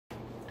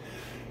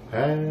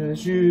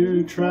As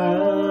you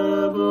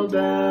travel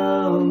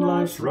down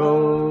life's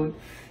road,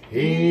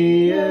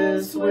 He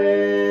is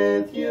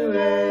with you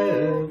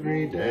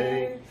every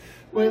day.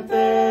 With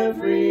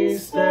every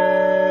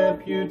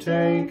step you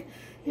take,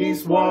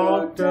 He's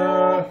walked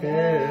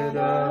ahead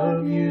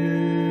of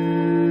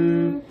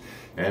you.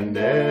 And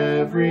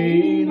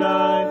every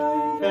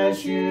night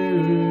as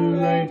you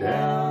lay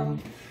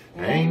down,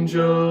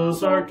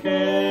 angels are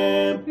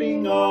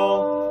camping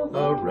all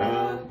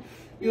around.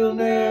 You'll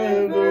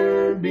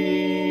never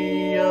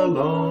be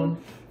alone,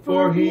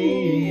 for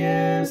He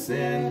is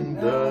in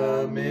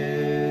the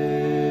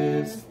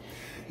midst.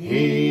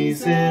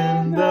 He's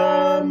in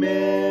the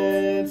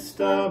midst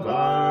of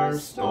our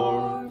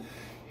storm.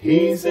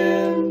 He's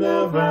in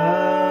the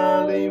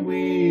valley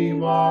we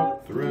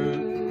walk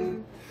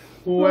through.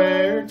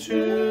 Where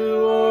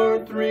two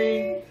or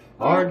three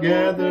are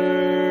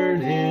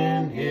gathered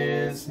in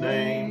His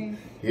name,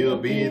 He'll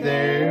be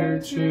there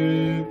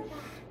too.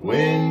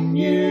 When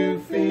you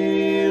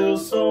feel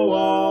so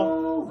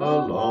all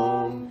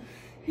alone,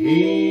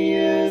 He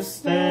is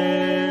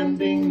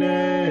standing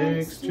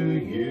next to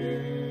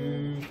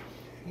you.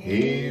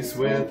 He's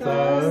with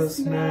us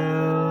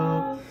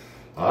now,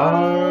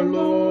 our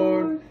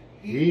Lord,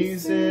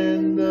 He's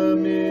in the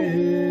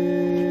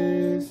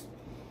midst.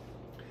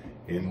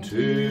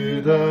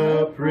 Into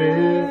the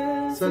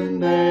prison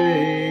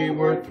they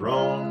were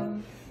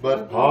thrown,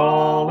 but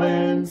Paul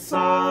and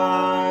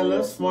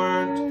Silas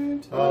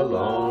weren't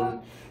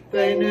alone.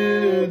 They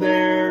knew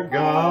their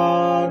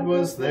God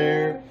was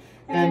there,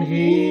 and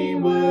He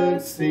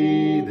would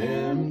see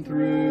them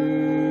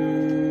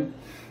through.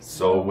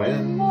 So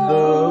when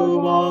the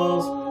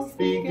walls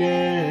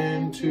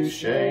began to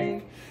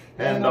shake,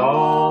 and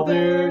all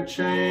their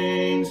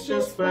chains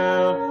just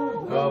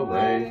fell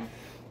away,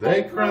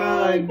 they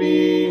cried,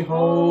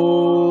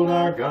 "Behold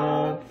our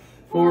God,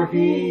 for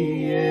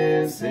He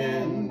is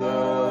in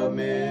the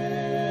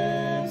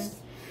midst."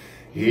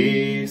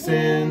 He's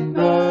in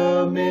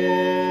the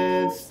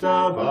midst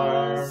of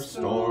our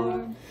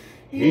storm.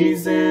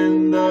 He's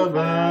in the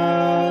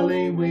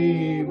valley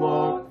we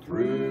walk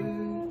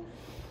through.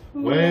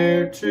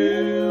 Where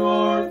two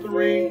or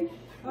three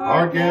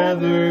are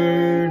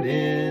gathered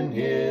in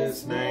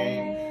His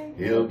name,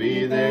 He'll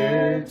be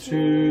there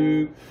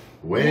too.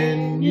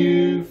 When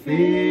you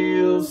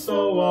feel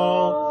so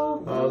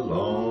all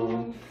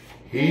alone,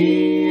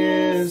 He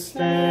is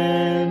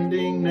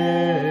standing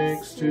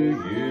next to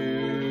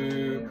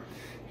you.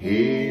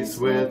 He's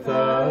with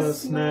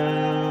us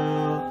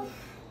now,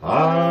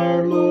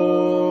 our Lord.